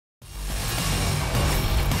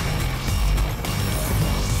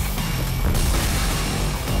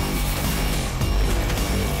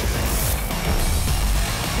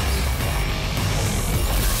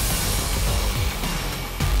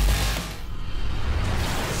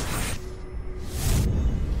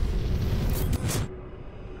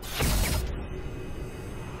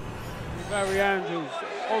Harry Andrews,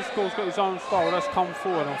 Ozgul's got his own style, that's come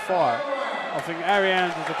forward and fight. I think Harry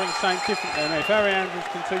Andrews, I think something different there. If Harry Andrews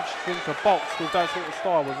can teach him to box with that sort of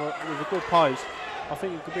style, with a good pace, I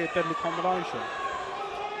think it could be a deadly combination.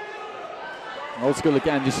 Ozgul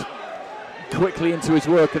again just quickly into his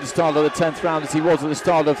work at the start of the 10th round, as he was at the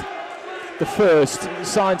start of the first.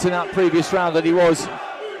 Signs in that previous round that he was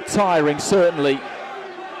tiring, certainly,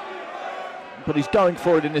 but he's going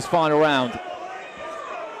for it in this final round.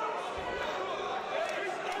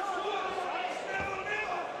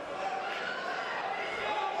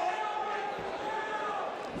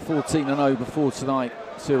 (14-0) before tonight.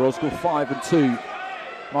 Siar Ozgul 5-2.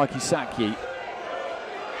 Mikey Sakyi.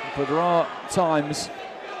 But there are times,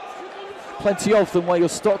 plenty of them, where your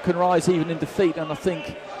stock can rise even in defeat, and I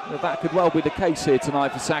think that could well be the case here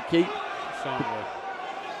tonight for Sakyi.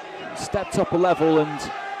 Stepped up a level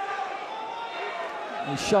and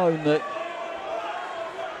he's shown that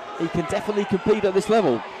he can definitely compete at this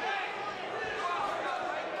level.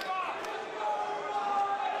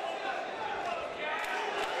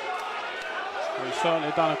 He's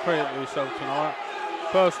certainly done a credit to himself tonight.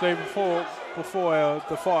 Firstly, before the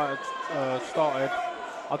fight started,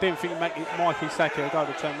 I didn't think Mikey Sakyi would go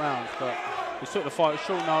to 10 rounds, but he took the fight at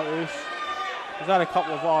short notice. He's had a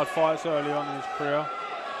couple of hard fights early on in his career,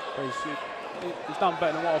 but he's done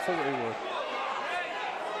better than what I thought he would.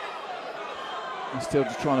 He's still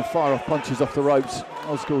just trying to fire off punches off the ropes.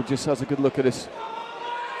 Ozgul just has a good look at this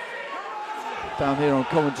down here on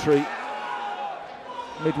commentary.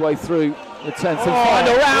 Midway through the 10th and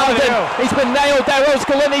final round, and he's been nailed there,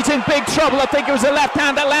 Ozgul, and he's in big trouble. I think it was a left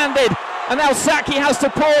hand that landed, and now Sakyi has to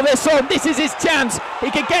pour this on. This is his chance.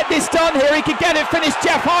 He could get this done here. He could get it finished.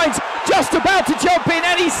 Jeff Hines just about to jump in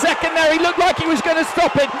any second there. He looked like he was going to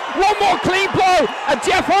stop it. One more clean blow, and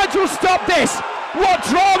Jeff Hines will stop this. What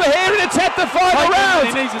drama here in the 10th and final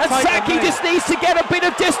round, and Sakyi just needs to get a bit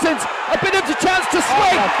of distance, a bit of a chance to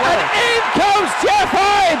swing, and in comes Jeff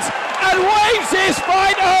Hines and waves this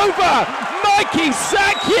fight over. Mikey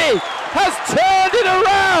Sakyi has turned it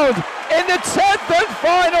around in the 10th and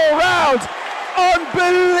final round.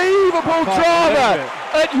 Unbelievable drama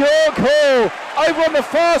at York Hall. Over on the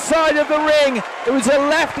far side of the ring, it was a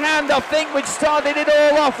left hand, I think, which started it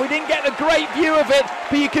all off. We didn't get a great view of it,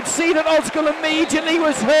 but you could see that Ozgul immediately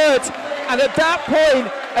was hurt. And at that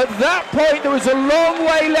point, there was a long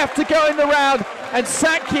way left to go in the round, and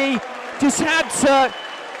Sakyi just had to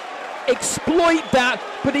exploit that,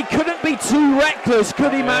 but he couldn't be too reckless,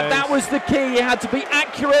 could he, Matt? That was the key. He had to be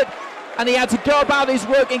accurate, and he had to go about his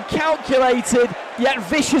work in calculated yet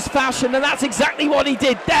vicious fashion, and that's exactly what he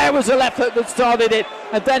did. There was a left hook that started it,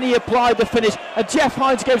 and then he applied the finish. And Jeff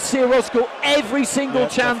Hines gave Siar Ozgul every single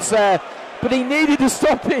chance there, but he needed a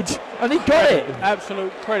stoppage, and he got it.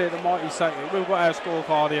 Absolute credit to Mikey Sakyi. We've got our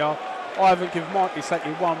scorecard here. I haven't given Mikey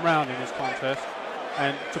Sakyi one round in this contest,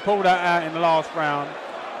 and to pull that out in the last round,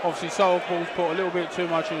 obviously Ozgul's put a little bit too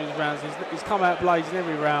much in his rounds. He's come out blazing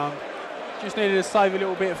every round. Just needed to save a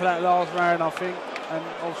little bit for that last round, I think, and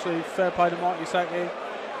obviously fair play to Mikey Sakyi.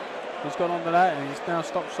 He's gone on to that, and he's now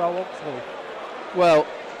stopped Siar Ozgul. Well,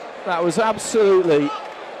 that was absolutely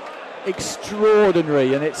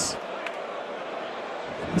extraordinary, and it's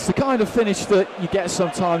the kind of finish that you get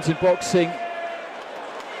sometimes in boxing,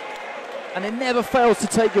 and it never fails to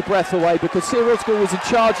take your breath away, because Siar Ozgul was in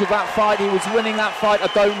charge of that fight. He was winning that fight. I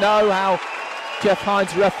don't know how Jeff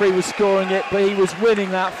Hines, referee, was scoring it, but he was winning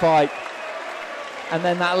that fight. And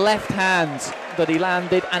then that left hand that he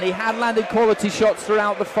landed, and he had landed quality shots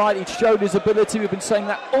throughout the fight. He showed his ability. We've been saying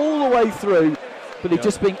that all the way through, but he's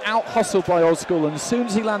just being out-hustled by Ozgul, and as soon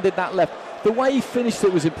as he landed that left, the way he finished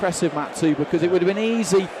it was impressive, Matt, too, because it would have been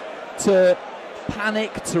easy to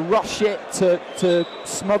panic, to rush it, to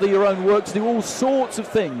smother your own work, to do all sorts of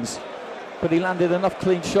things. But he landed enough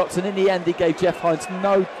clean shots, and in the end he gave Jeff Hines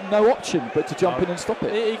no option but to jump in and stop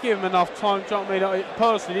it. He gave him enough time.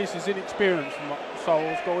 Personally, this is inexperience from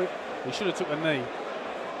Siar Ozgul. He should have took the knee.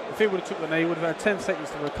 If he would have took the knee, he would have had 10 seconds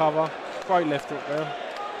to recover. Great left hook there.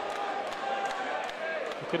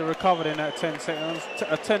 He could have recovered in that 10 seconds.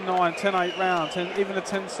 A 10-9, 10-8 round, even a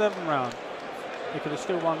 10-7 round. He could have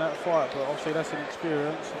still won that fight, but obviously that's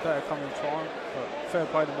inexperience. That'll come in time. But fair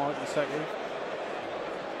play to Mikey Sakyi.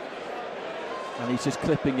 And he's just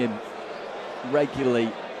clipping him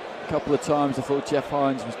regularly. A couple of times I thought Jeff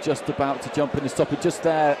Hines was just about to jump in and stop it just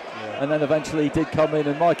there, and then eventually he did come in,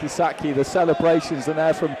 and Mikey Sakyi, the celebrations are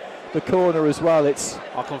there from the corner as well.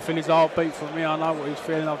 I can feel his heartbeat from me. I know what he's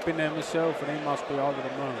feeling. I've been there myself, and he must be over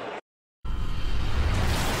the moon.